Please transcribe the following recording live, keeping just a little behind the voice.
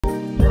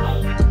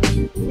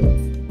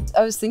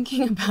I was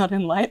thinking about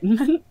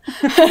enlightenment,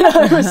 and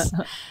I was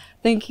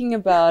thinking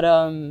about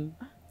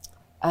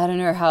I don't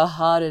know how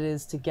hard it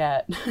is to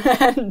get,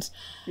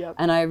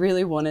 and I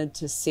really wanted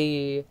to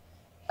see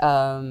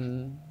a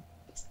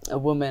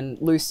woman,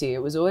 Lucy.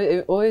 It was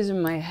always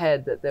in my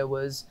head that there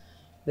was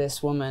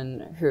this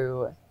woman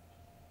who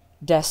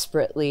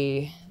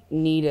desperately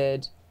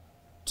needed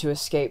to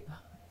escape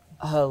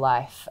her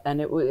life,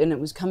 and it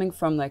was coming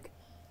from like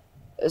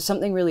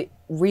something really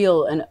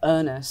real and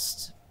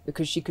earnest,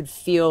 because she could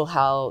feel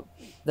how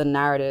the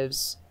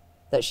narratives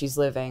that she's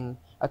living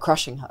are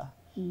crushing her,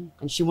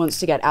 and she wants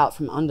to get out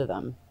from under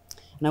them.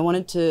 And I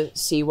wanted to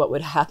see what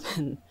would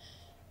happen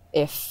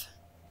if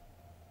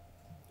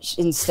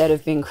instead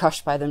of being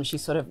crushed by them, she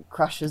sort of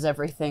crushes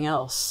everything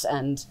else.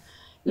 And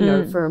you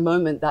know, for a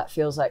moment that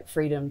feels like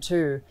freedom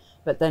too,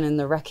 but then in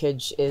the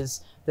wreckage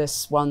is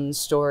this one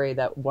story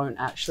that won't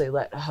actually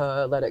let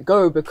her let it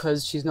go,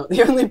 because she's not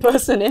the only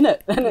person in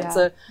it. And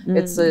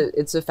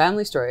it's a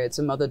family story. It's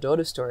a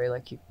mother-daughter story.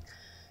 Like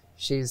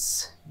she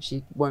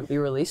won't be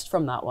released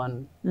from that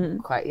one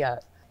quite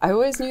yet. I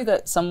always knew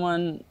that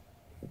someone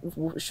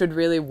should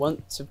really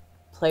want to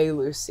play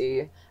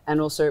Lucy, and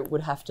also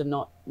would have to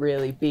not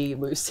really be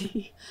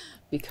Lucy,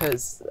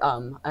 because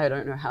I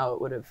don't know how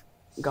it would have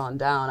gone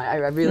down. I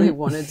really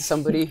wanted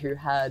somebody who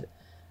had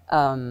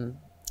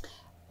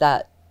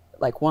that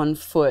like 1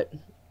 foot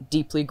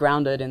deeply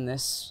grounded in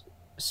this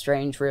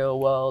strange real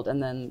world,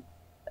 and then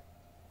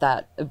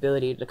that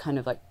ability to kind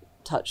of like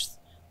touch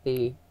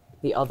the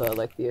other,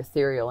 like the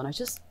ethereal. And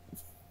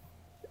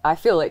I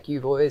feel like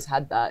you've always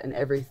had that in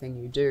everything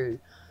you do.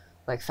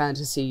 Like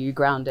fantasy, you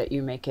ground it,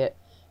 you make it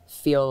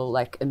feel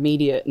like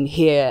immediate and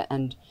here,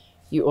 and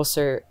you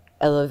also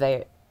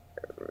elevate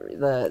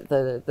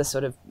the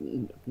sort of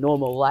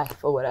normal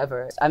life or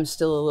whatever. I'm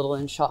still a little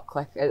in shock,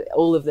 like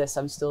all of this,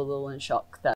 I'm still a little in shock that